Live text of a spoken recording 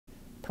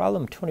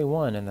Problem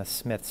 21 in the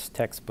Smith's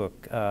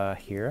textbook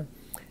here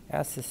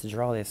asks us to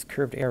draw this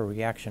curved arrow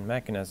reaction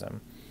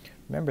mechanism.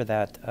 Remember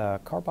that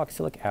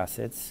carboxylic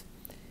acids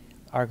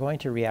are going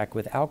to react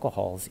with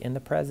alcohols in the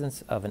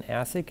presence of an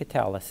acid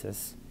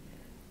catalysis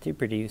to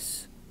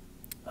produce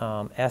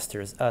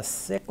esters. A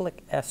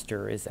cyclic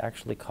ester is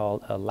actually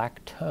called a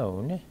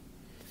lactone, in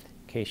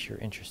case you're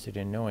interested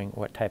in knowing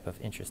what type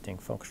of interesting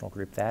functional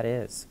group that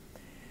is.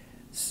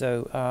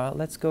 So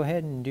let's go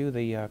ahead and do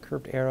the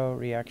curved arrow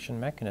reaction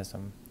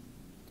mechanism.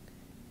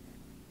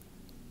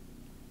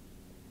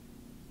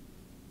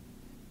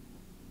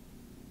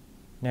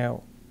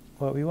 Now,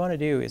 what we want to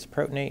do is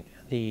protonate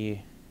the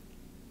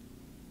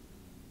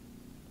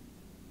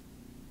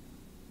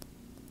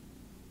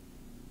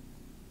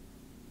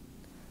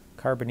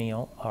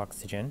carbonyl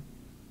oxygen.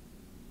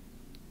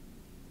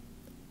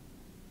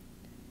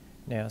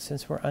 Now,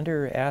 since we're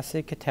under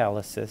acid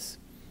catalysis,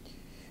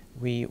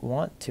 we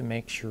want to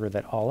make sure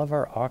that all of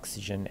our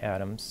oxygen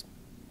atoms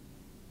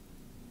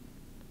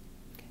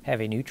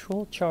have a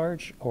neutral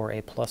charge or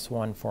a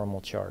 +1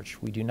 formal charge.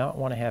 We do not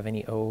want to have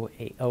any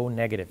O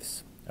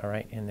negatives, all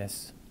right, in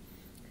this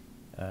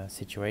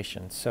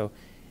situation. So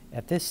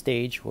at this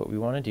stage, what we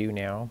want to do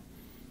now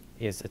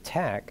is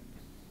attack,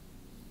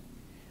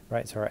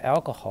 right? So our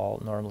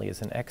alcohol normally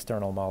is an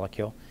external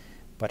molecule,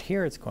 but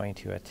here it's going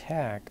to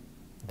attack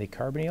the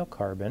carbonyl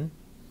carbon,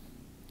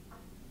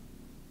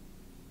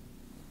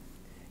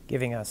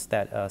 giving us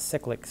that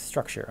cyclic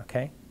structure,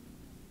 okay?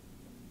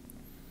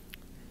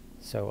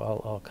 So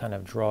I'll kind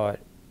of draw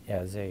it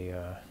as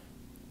a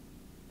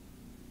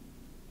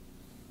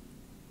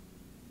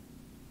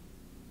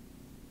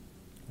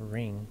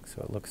ring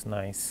so it looks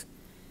nice.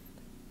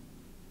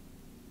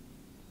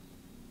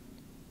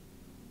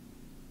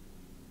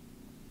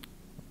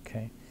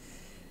 Okay,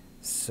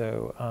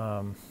 so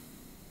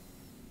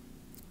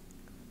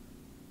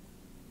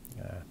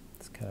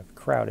it's kind of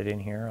crowded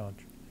in here. I'll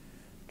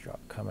draw it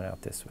coming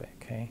out this way,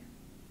 okay?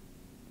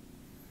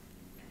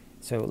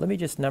 So let me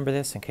just number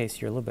this in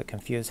case you're a little bit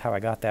confused how I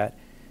got that.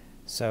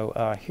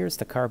 So here's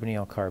the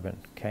carbonyl carbon,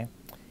 okay?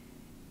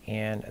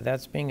 And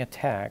that's being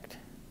attacked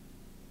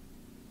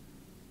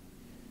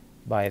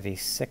by the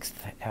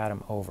 6th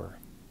atom over.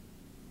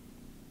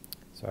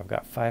 So I've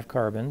got 5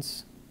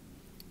 carbons,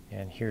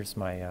 and here's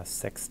my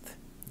 6th,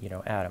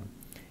 atom.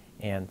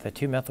 And the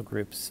 2 methyl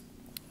groups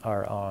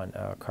are on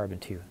carbon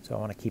 2, so I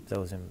want to keep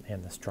those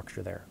in the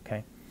structure there,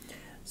 okay?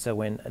 So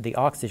when the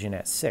oxygen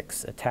at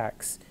 6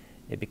 attacks,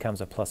 it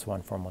becomes a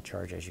 +1 formal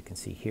charge, as you can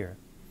see here.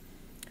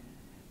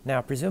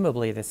 Now,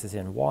 presumably this is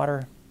in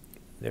water.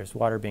 There's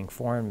water being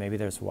formed. Maybe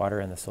there's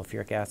water in the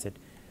sulfuric acid.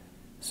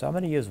 So I'm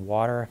going to use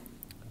water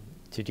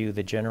to do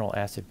the general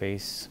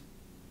acid-base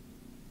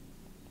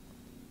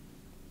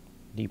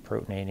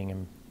deprotonating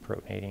and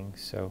protonating.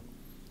 So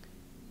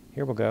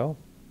here we'll go.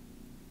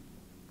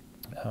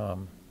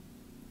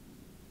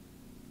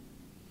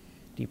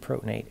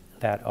 Deprotonate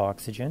that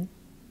oxygen.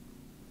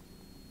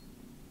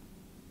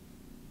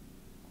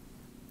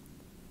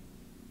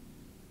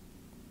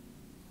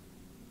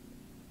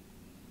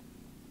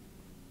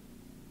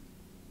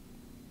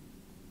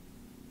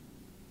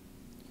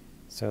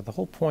 So the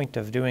whole point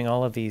of doing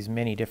all of these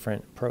many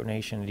different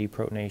protonation and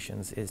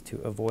deprotonations is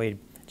to avoid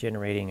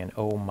generating an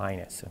O-,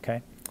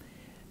 okay?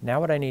 Now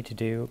what I need to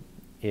do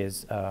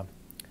is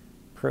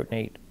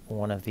protonate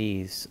one of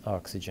these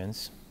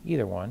oxygens,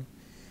 either one.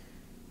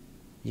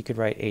 You could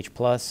write H+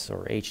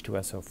 or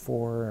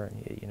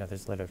H2SO4,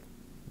 there's a little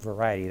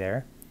variety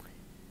there.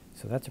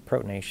 So that's a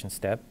protonation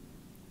step,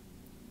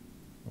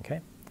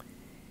 okay?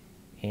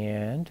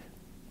 And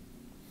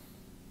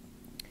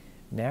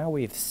now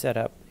we've set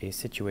up a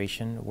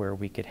situation where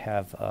we could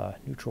have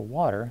neutral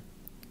water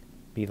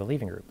be the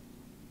leaving group.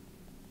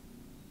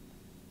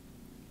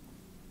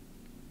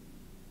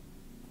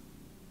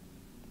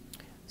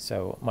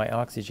 So my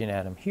oxygen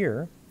atom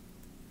here,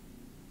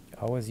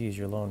 always use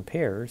your lone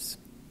pairs,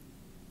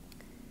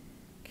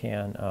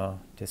 can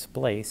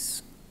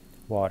displace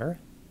water.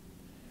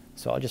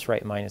 So I'll just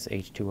write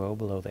 -H2O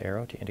below the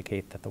arrow to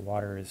indicate that the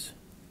water has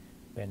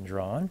been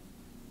drawn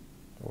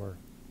or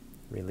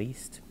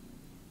released.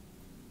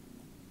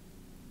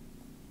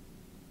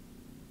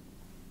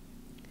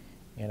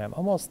 And I'm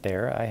almost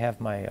there. I have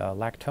my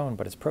lactone,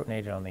 but it's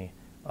protonated on the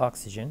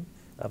oxygen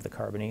of the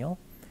carbonyl.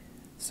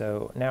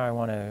 So now I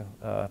want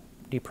to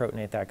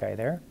deprotonate that guy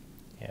there.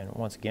 And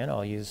once again,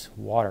 I'll use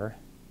water.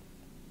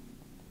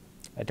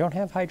 I don't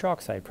have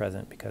hydroxide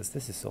present because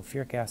this is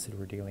sulfuric acid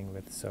we're dealing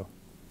with, so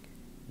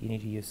you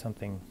need to use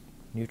something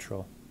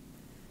neutral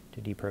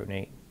to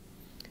deprotonate.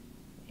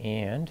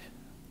 And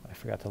I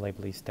forgot to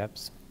label these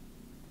steps.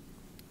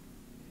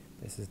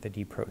 This is the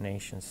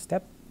deprotonation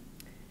step.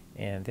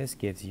 And this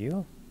gives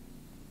you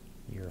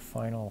your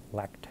final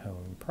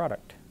lactone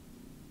product.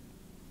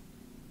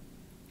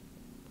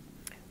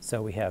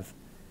 So we have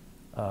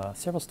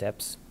several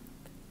steps.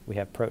 We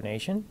have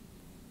protonation,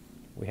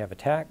 we have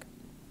attack,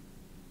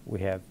 we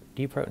have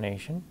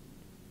deprotonation,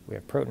 we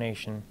have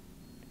protonation,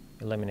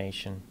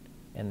 elimination,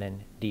 and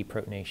then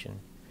deprotonation.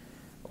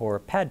 or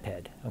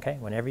PAD-PED. Okay,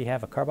 whenever you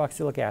have a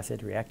carboxylic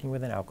acid reacting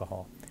with an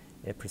alcohol,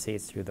 it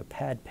proceeds through the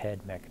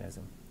PAD-PED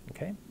mechanism.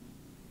 Okay.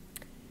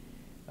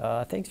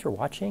 Thanks for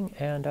watching,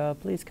 and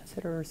please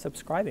consider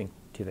subscribing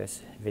to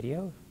this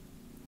video